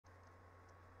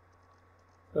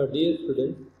Dear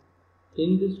students,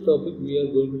 in this topic we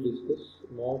are going to discuss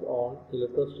more on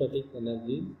electrostatic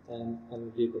energy and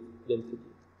energy density.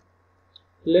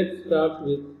 Let's start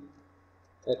with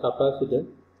a capacitor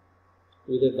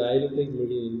with a dielectric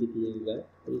medium in between that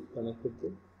is connected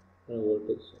to a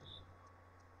voltage source.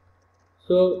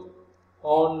 So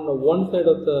on one side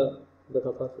of the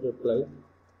capacitor plate,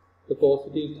 the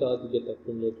positive charge gets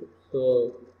accumulated.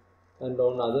 And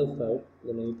on the other side,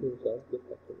 the negative charge gets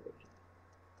accumulated.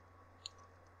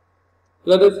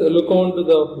 Let us look on to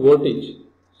the voltage.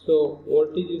 So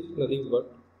voltage is nothing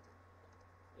but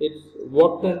it's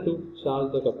work done to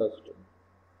charge the capacitor.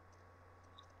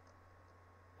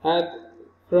 And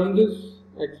from this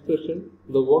expression,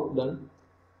 the work done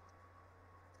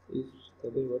is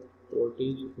nothing but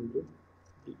voltage into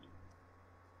dt.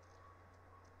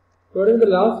 During the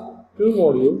last two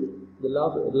modules, the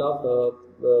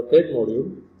third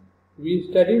module, we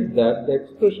studied that the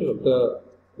expression of the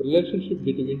relationship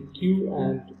between Q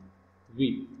and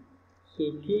V.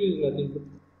 So Q is nothing but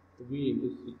V into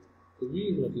C. So V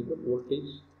is nothing but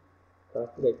voltage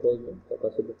connected across the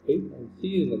capacitor plate, and C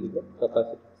is nothing but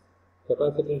capacitance.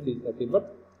 Capacitance is nothing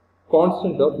but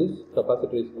constant of this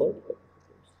capacitor is called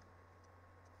capacitance.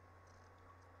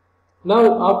 Now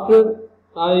after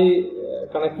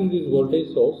connecting this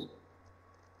voltage source,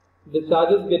 the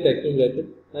charges get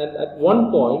accumulated, and at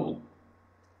one point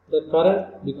the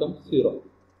current becomes zero.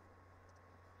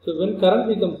 So when current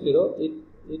becomes zero, it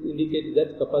indicates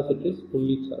that capacitor is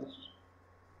fully charged.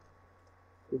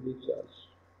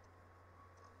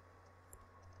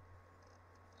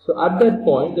 So at that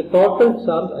point, the total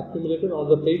charge accumulated on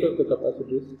the plate of the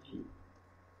capacitor is Q.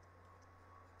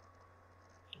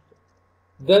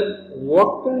 Then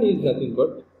work done is nothing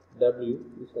but W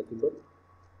is nothing but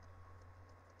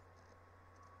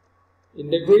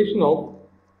integration of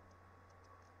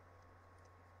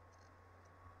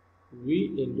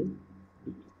V into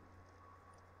dt.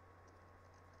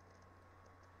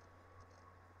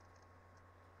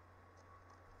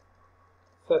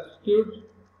 Substitute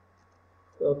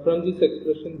from this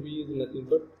expression, V is nothing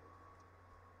but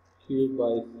Q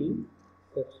by C.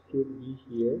 Substitute V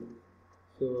here,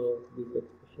 so this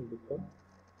expression becomes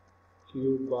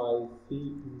Q by C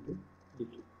into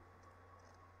dt.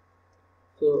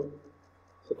 So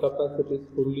capacitor is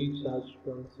fully charged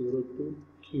from 0 to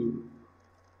Q.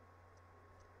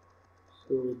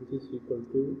 So this is equal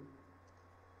to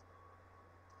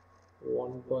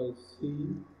 1 by C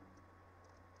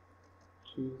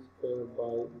Q square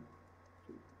by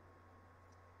Q.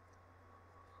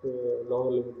 So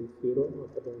lower limit is 0,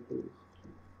 upper limit is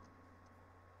Q.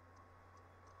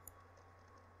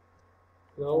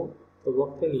 Now the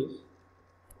work done is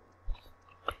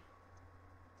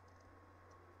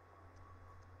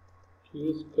Q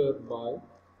square by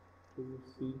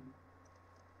 2C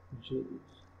joules.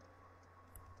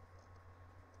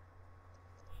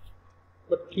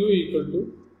 But Q equal to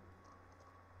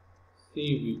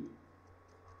CV.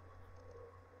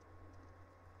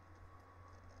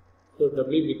 So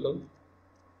W becomes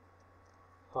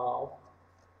half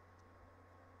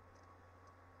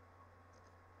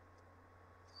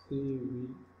CV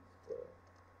square.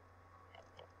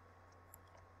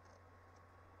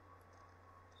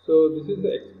 So this is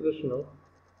the expression of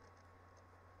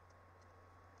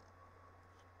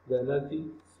the energy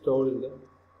stored in the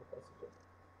capacitor.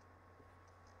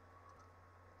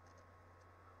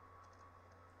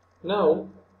 Now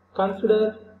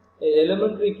consider an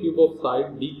elementary cube of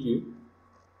side dq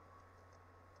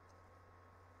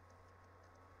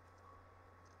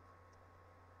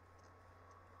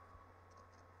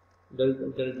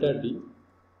delta d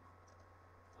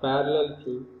parallel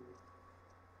to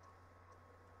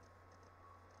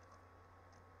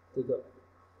the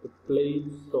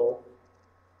plates of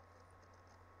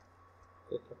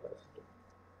the capacitor.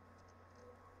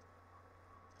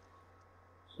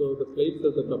 So the plates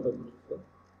of the capacitor,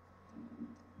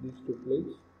 these two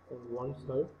plates, on one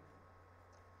side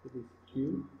it is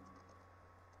Q,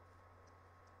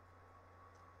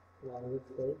 on the other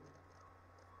side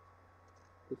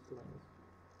is minus Q.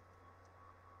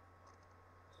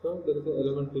 So there is an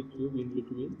elementary cube in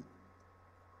between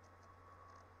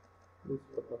this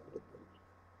capacitor plate.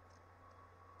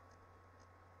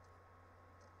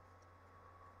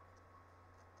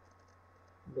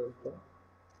 Delta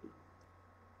T.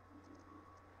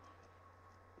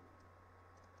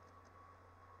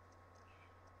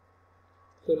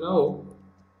 So now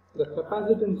the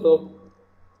capacitance of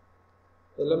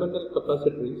elemental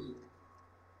capacitor is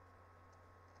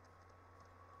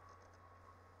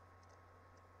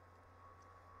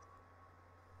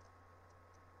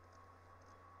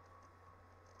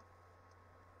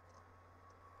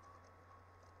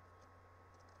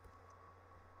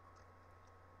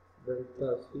delta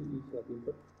C is nothing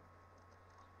but,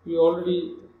 we already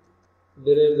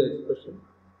derived the expression.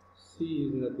 C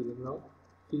is nothing now,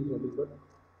 C is nothing but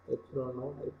epsilon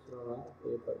naught epsilon r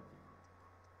A by B.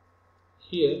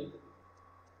 Here,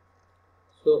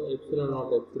 so epsilon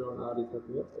naught epsilon r is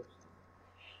nothing but epsilon.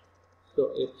 So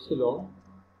epsilon,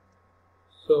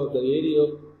 so the area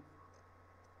of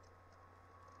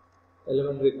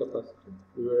elementary capacity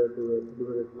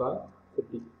divided by the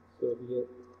D. So here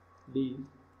D is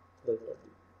delta D.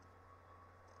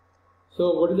 So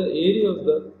what is the area of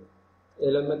the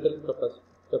elemental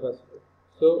capacitor?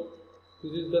 So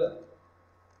this is the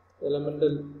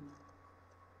elemental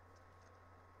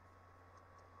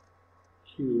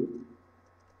cube,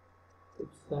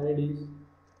 its side is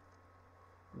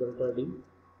delta D,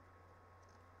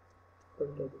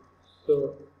 delta D.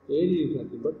 So area is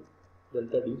nothing but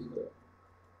delta D square.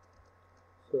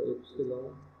 So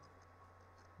epsilon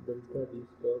delta D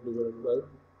square divided by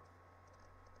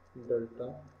delta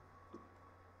D.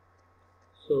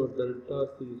 So delta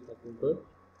C is nothing but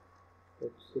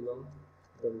epsilon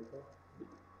delta D.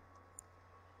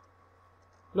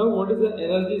 Now what is the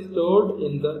energy stored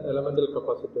in the elemental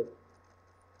capacitor?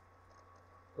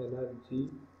 Energy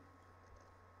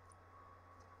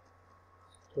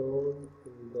stored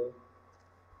in the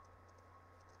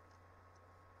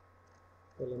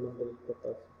elemental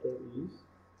capacitor is,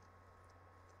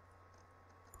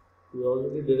 we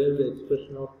already derived the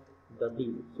expression of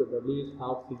W. So W is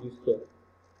half Cv square.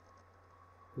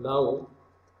 Now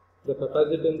the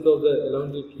capacitance of the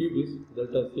elemental cube is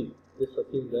delta C. Just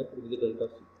assume that it is delta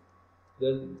C.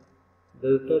 Then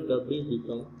delta W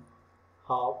becomes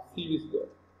half Cv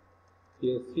square.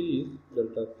 Here C is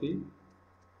delta C,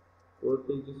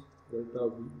 voltage is delta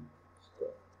V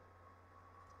square.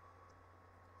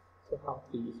 So half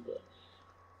Cv square.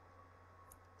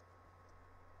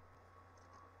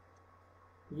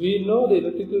 We know the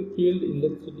electrical field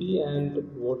intensity and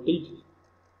voltage.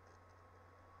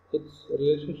 Its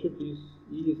relationship is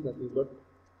E is nothing but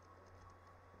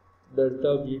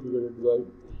delta V divided by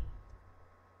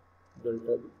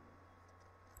delta V.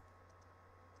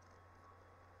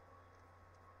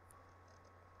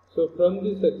 So from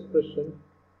this expression,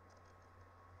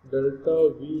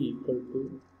 delta V equal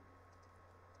to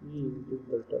E into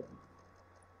delta V.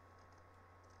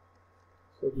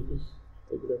 So this is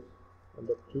paragraph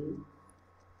number 2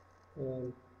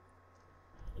 and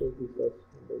take this as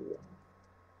number 1.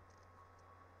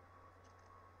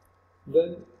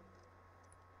 Then,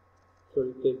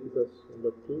 take this as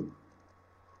number 2,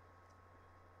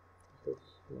 this is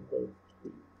number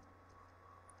 3.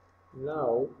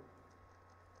 Now,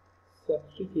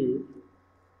 substitute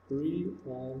 3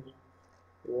 and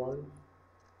 1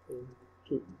 in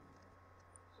 2.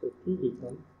 So 2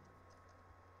 becomes,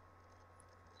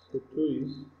 so 2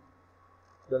 is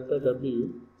delta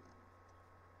W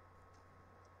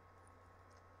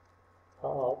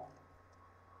half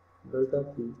delta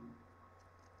P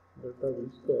delta V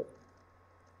square.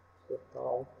 So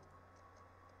half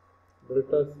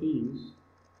delta C is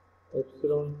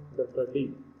epsilon delta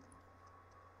D,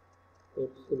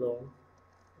 epsilon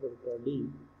delta D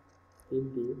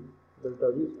into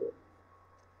delta V square,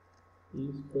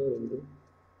 E square into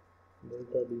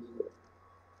delta D square.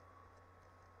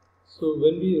 So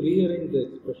when we rearrange the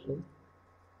expression,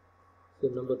 so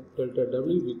number delta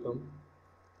W becomes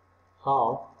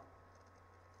half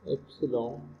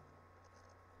epsilon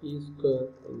E square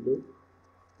into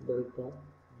delta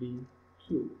D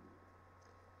cube.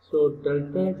 So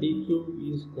delta D cube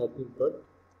is nothing but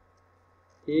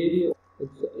area,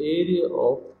 it's the area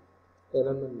of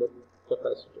elemental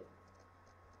capacitor.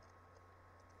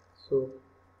 So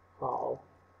half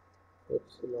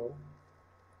epsilon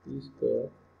E square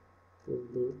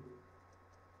into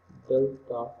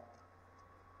delta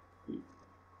P.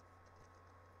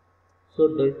 So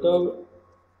delta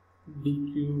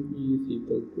dq is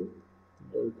equal to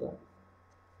delta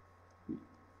P.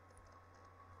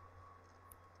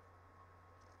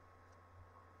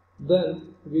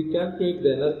 Then we calculate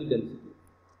the energy density.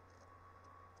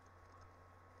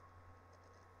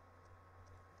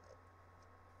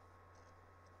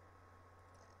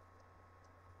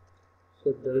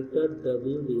 So delta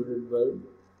W divided by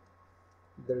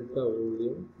delta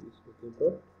volume is nothing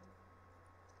but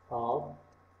half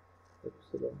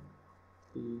epsilon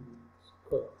E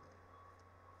square.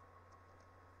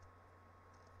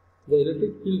 The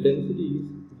electric field density is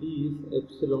D is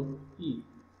epsilon E.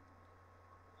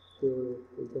 So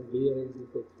we can rearrange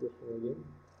this expression again.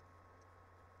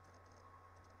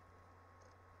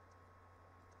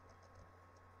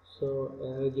 So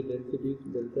energy density is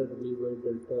delta W by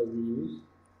delta V is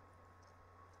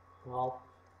half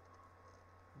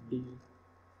dE.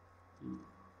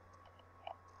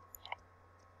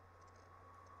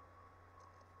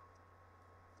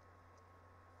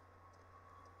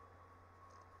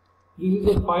 This is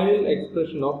the final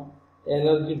expression of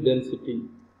energy density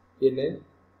in a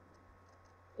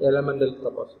elemental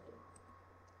capacitor.